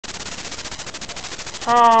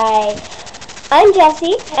Hi. I'm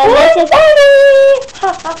Jessie, and this is Abby!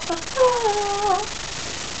 Ha ha ha ha!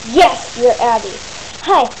 Yes, you're Abby.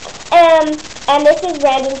 Hi. And this is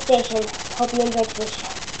Random Station. Hope you enjoyed today's show.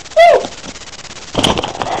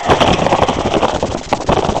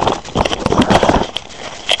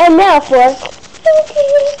 And now for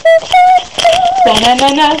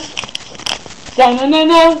Da-na-na-na,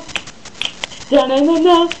 da-na-na-na,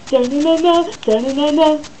 da-na-na-na, da-na-na-na,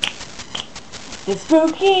 da-na-na-na. The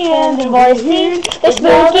spooky and the boys sing, the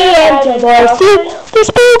spooky and the boys sing, the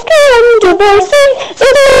spooky and the boys sing, the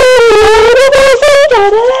spooky and the boys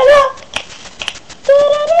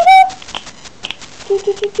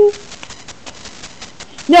sing.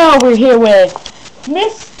 Now we're here with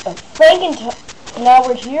Miss Frankinstin. Now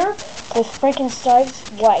we're here with Frankenstein's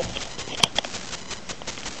wife.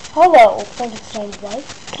 Hello, Frankenstein's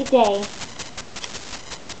wife. Good day.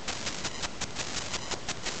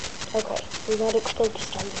 Okay, we gotta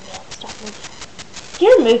focus on the mail. Stop moving.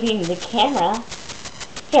 You're moving the camera.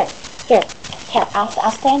 Here.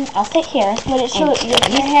 I'll sit here. But it shows your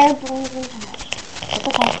hair blends in too much. It's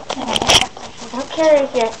okay. I don't care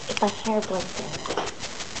if my hair blends in.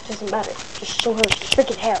 Doesn't matter. Just show her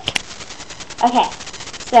freaking hair. Okay,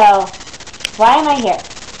 so why am I here?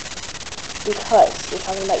 Because you're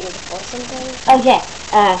talking about your divorce and things. Okay,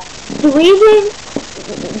 the reason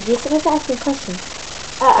you're supposed to ask me a question.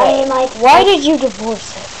 I mean, like, why did you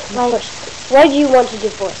divorce him? Like, why do you want to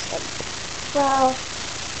divorce him? Well,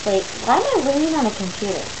 wait, why am I reading on a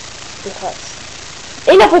computer? Because.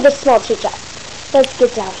 Enough with this small chit-chat. Let's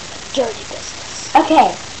get down to the dirty business.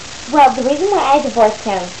 Okay, well, the reason why I divorced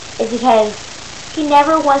him is because he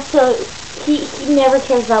never wants to, he never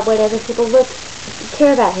cares about what other people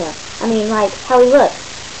care about him. I mean, like, how he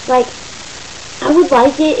looks. Like, I would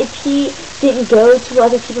like it if he didn't go to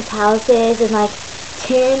other people's houses and, like,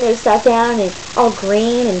 tearing their stuff down and all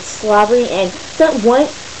green and slobbery and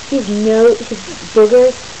once his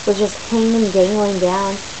boogers was just hanging and dangling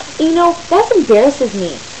down. And, you know, that embarrasses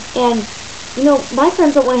me. And, you know, my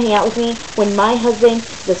friends don't want to hang out with me when my husband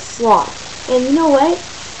is a sloth. And you know what?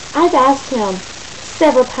 I've asked him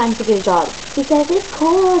several times to get a job. He says, it's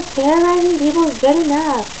cool, terrorizing people is good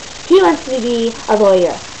enough. He wants to be a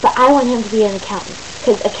lawyer, but I want him to be an accountant.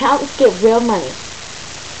 Because accountants get real money,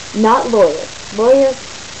 not lawyers. Lawyers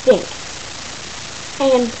stink.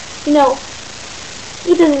 And, you know,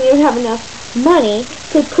 he doesn't even have enough money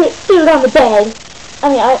to put food on the bed. I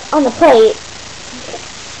mean, on the plate.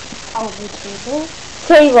 On the table?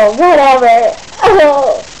 Table, whatever.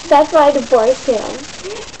 Oh, that's why I divorced him.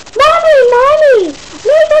 Mommy!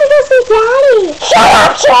 We gotta go see Daddy! Shut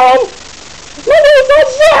up, Sharon! Mommy said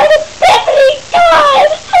Sharon is Tiffany! God!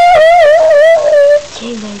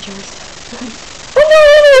 Teenagers. I'm not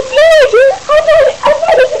even a teenager! I'm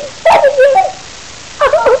not even 7 years!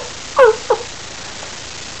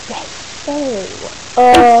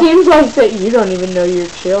 It seems like that you don't even know your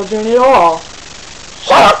children at all.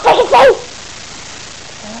 Shut up, Frankenstein!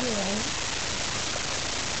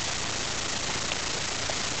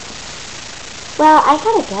 Well, I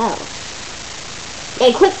gotta go.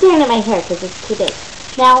 Hey, quit staring at my hair because it's too big.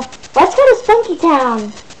 Now, let's go to Spunky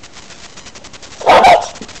Town. Stop it!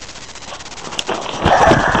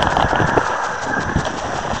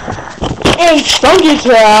 In Spunky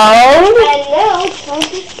Town! Hello,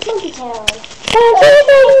 Spunky Town. Shut up!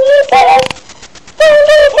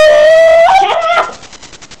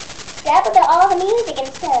 Stop with all the music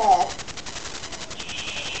and stuff.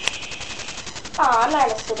 Aw, I'm not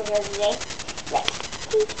a superhero today. Right.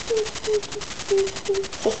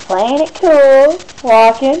 Just playing it cool,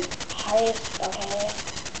 walking. Hi. Okay.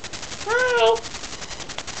 Hi.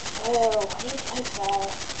 Oh, what do you think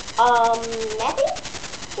nothing?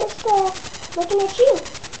 Just, looking at you.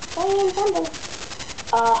 Playing something.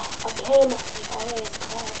 A game we always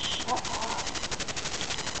play. Shut up.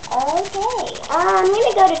 Okay. I'm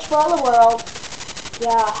gonna go to Trolla World.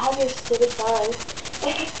 Yeah, have your stupid fun.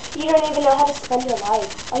 You don't even know how to spend your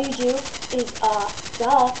life. All you do is,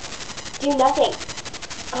 do nothing.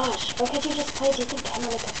 Gosh, why can't you just play a decent game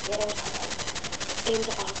on a computer or something? This game's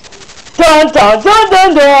awesome. Dun dun dun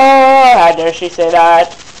dun dun! How dare she say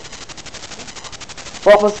that?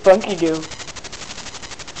 What will Spunky do?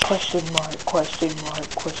 Question mark, question mark,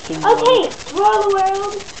 question mark. Okay, Trolla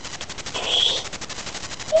World. Hey,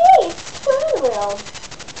 it's Trolla World.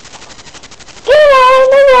 Get on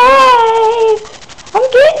the ride! I'm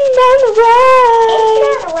getting on the ride!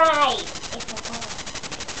 It's not right. It's a ride.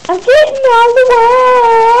 I'm getting on the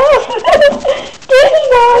ride! Getting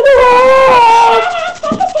on the ride!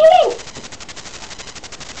 Stop the singing!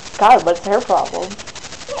 God, what's her problem?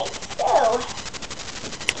 Right, so,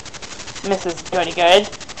 Mrs. Goody Good.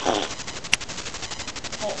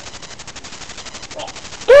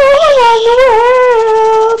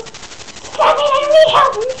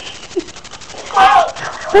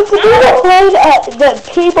 But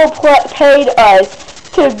the people paid us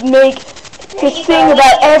to sing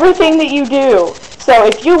about everything that you do. So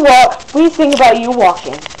if you walk, we sing about you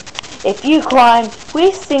walking. If you climb,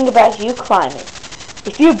 we sing about you climbing.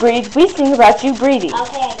 If you breathe, we sing about you breathing.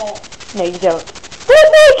 Okay, I get it. No, you don't.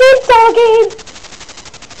 Keep talking!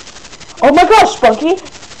 Oh my gosh, Spunky!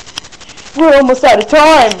 We're almost out of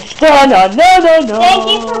time! No. Thank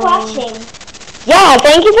you for watching. Yeah,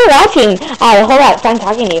 thank you for watching. I had a whole lot of fun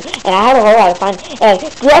talking to you, and I had a whole lot of fun. And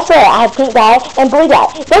guess what? I have pink dye and blue dye.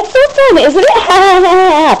 That's so fun, isn't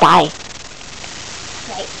it? Bye.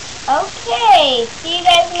 Right. Okay. See you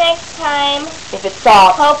guys next time. If it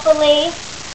stops. Hopefully.